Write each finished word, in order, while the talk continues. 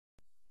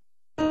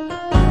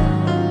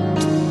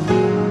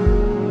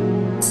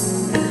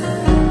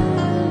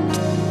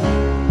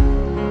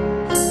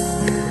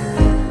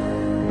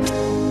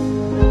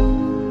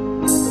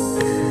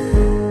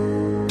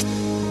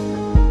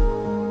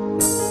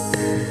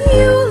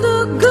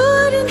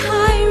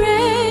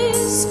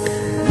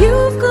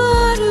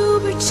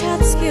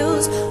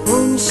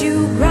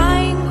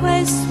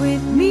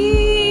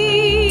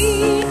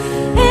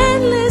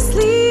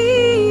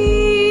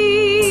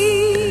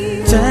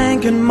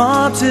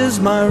mobs is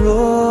my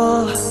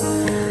role.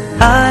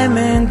 I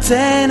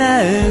maintain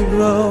and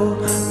grow,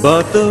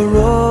 but the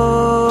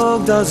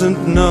rogue doesn't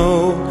know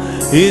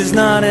he's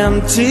not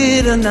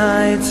empty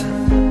tonight.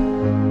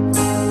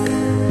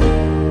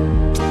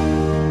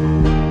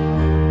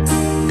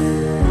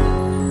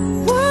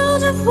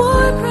 World of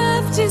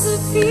Warcraft is a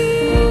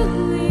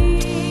feeling.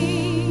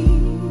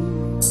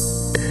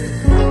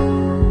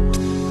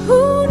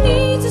 Who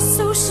needs a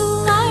social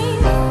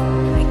life?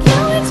 I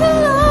can't wait to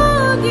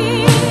log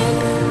in,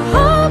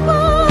 hop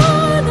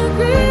on a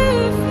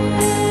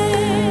griffin.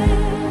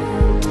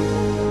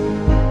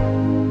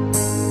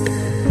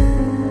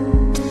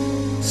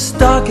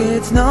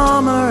 Stargate's no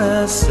more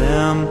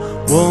SM.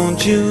 Won't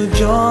you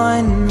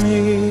join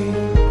me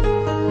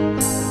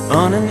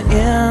on an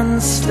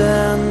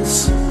instance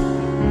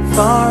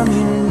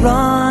farming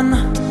run?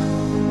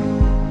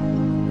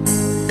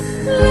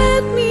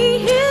 Let me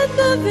hit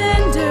the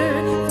vendor,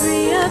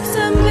 free up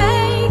some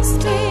bank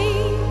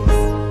space.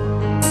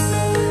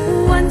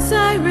 Once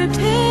I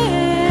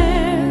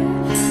repair,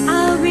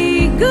 I'll be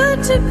good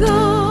to go.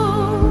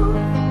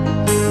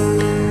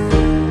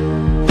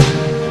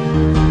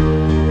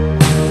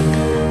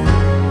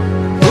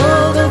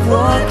 World of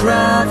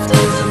Warcraft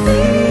is a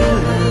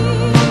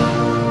feeling.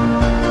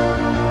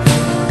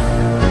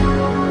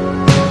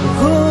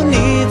 Who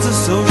needs a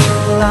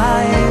social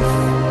life?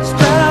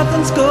 Spread out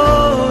and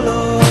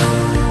solo,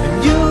 and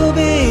you'll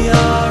be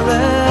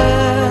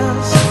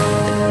RS.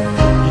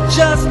 You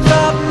just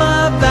dropped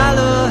my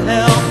valor,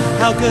 hell.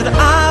 How could I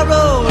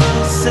roll a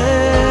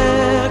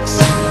 6?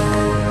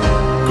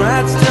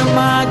 Congrats to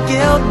my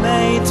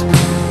guildmate,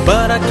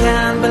 but I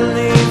can't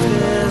believe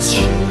this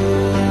shit.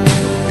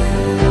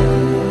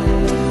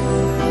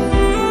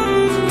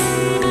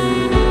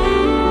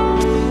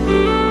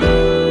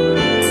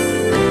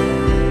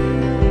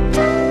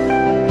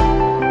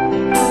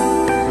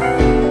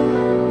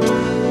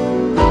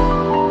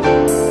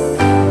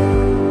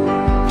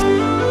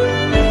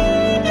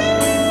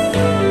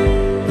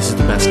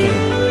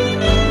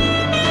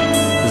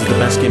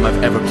 Best game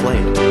I've ever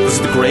played. This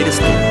is the greatest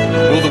game.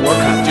 World of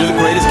Warcraft, you're the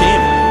greatest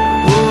game.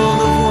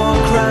 World of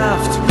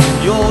Warcraft,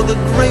 you're the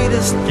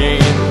greatest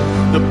game,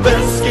 the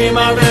best game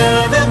I've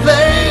ever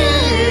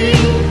played.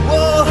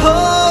 Whoa,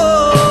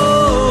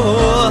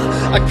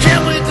 I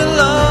can't